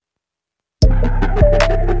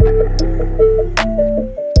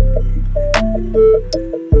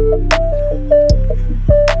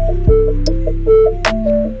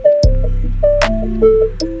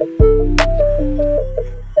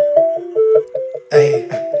Hey,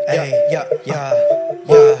 yeah,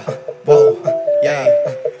 whoa, yeah,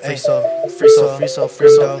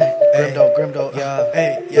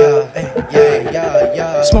 GRiMM,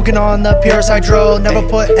 yeah. Smoking on the purest HiiDRO, never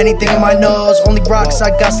put anything in my nose. Only rocks I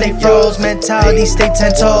got stay froze. Mentality stay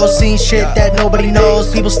 10 toes. Seen shit that nobody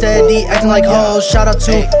knows. People steady acting like hoes. Shout out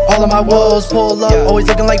to all of my woes. Pull up, always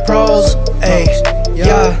looking like pros. Ayy.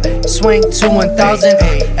 Yeah, swing to 1000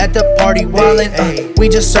 at the party wildin'. We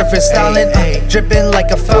just surfing stylin', drippin'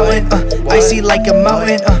 like a fountain, icy like a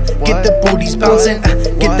mountain. Get the booties bouncing,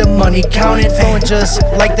 get the money counted, flowing just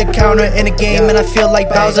like the counter in a game. And I feel like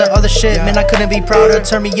Bowser. Other shit, man, I couldn't be prouder.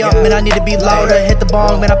 Turn me up, man, I need to be louder. Hit the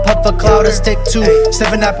bong, man, I puff a clouder. Stick to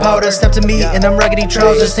sniffing that powder. Step to me in them raggedy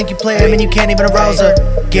trousers. Think you play him and you can't even arouse her.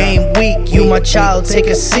 Game weak, you my child, take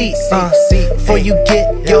a seat. Before you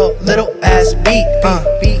get your little ass beat.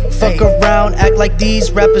 Fuck around, act like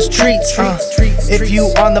these rappers treats. If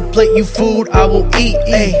you on the plate, you food, I will eat.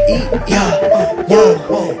 Yeah, whoa,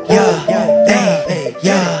 yeah,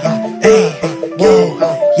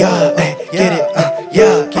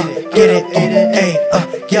 get it, get it,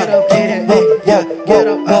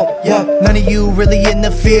 none of you really in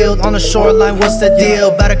the field. On the shoreline, what's the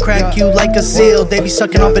deal? Better crack you like a seal. They be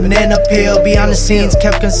sucking on banana peel. Behind the scenes,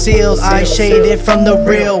 kept concealed. I shaded from the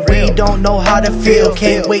real. We don't know how to feel.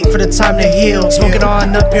 Can't wait for the time to heal. Smoking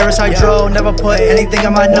on the purest HiiDRO. Never put anything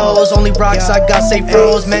on my nose. Only rocks I got stay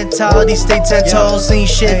froze. Mentality stay 10 toes. Seen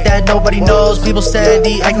shit that nobody knows. People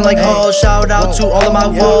steady acting like hoes. Shout out to all of my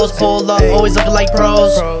woes. Pull up, always looking like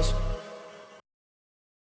pros.